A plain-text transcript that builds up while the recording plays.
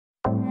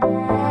Hello,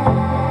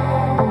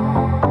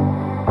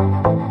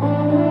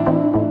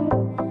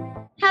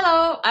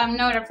 I'm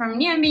Nora from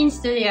Neon Bean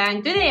Studio,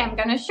 and today I'm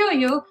gonna show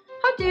you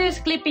how to use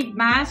clipping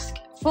mask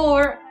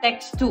for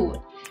text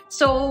tool.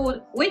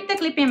 So with the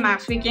clipping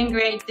mask we can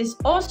create this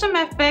awesome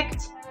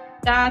effect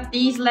that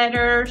these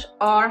letters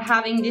are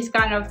having this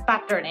kind of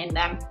pattern in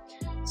them.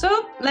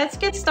 So let's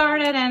get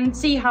started and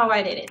see how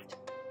I did it.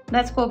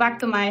 Let's go back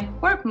to my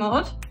work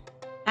mode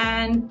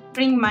and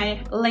bring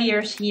my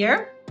layers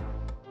here.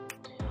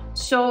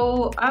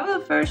 So I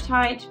will first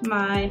hide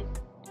my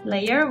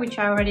layer, which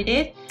I already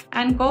did,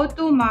 and go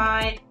to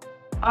my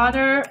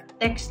other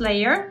text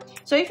layer.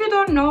 So if you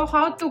don't know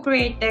how to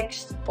create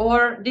text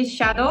or this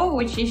shadow,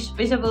 which is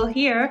visible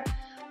here,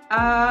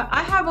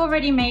 I have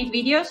already made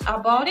videos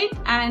about it,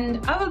 and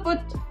I will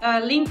put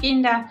a link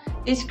in the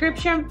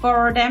description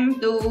for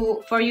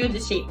you to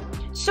see.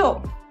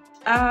 So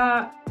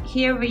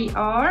here we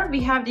are,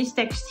 we have this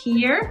text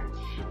here,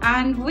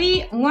 and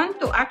we want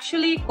to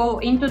actually go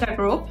into the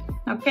group.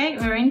 Okay,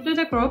 we're into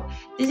the group.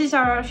 This is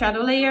our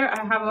shadow layer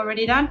I have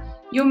already done.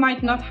 You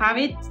might not have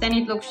it, then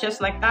it looks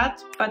just like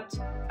that, but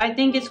I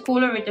think it's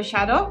cooler with the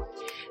shadow.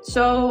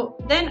 So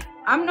then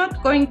I'm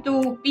not going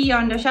to be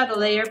on the shadow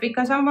layer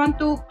because I want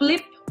to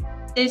clip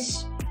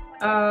this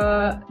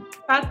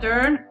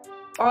pattern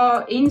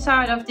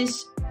inside of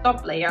this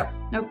top layer.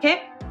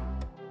 Okay,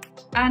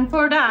 and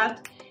for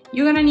that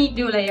you're gonna need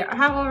new layer. I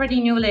have already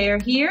new layer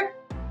here,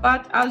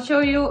 but I'll show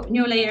you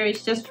new layer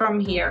is just from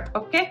here.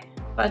 Okay,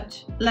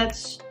 but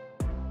let's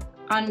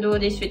undo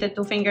this with the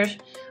 2 fingers.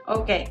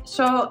 Okay,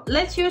 so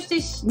let's use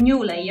this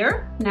new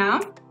layer now,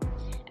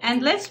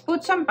 and let's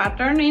put some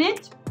pattern in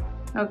it.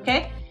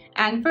 Okay,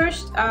 and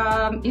first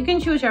you can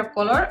choose your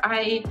color.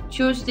 I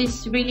choose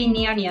this really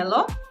neon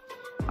yellow.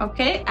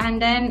 Okay,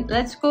 and then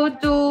let's go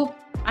to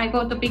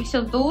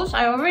pixel tools.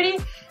 I already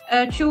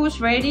choose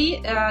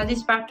ready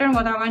this pattern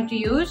what I want to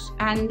use,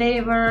 and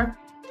they were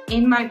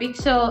in my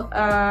pixel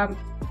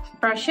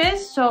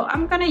brushes. So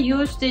I'm gonna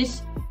use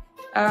this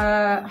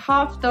Kyle's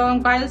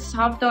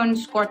halftone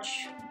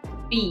Scotch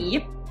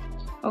B.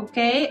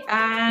 Okay,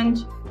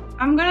 and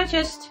I'm gonna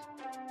just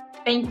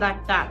paint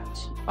like that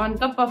on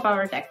top of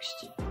our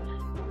text.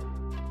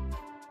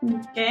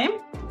 Okay,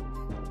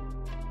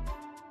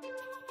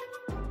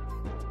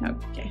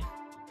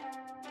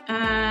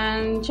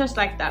 and just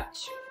like that.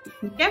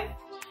 Okay,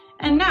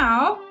 and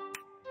now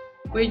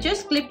we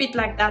just clip it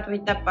like that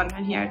with that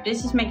button here.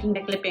 This is making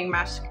the clipping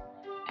mask,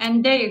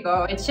 and there you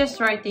go, it's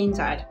just right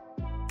inside.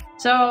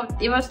 So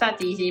it was that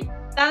easy.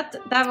 That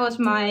was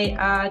my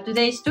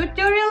today's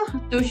tutorial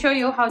to show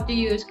you how to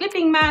use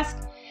clipping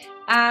mask,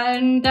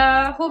 and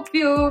hope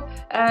you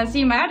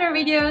see my other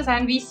videos,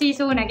 and we see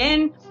soon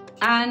again.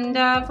 And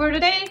for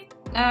today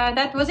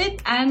that was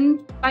it,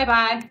 and bye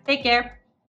bye, take care.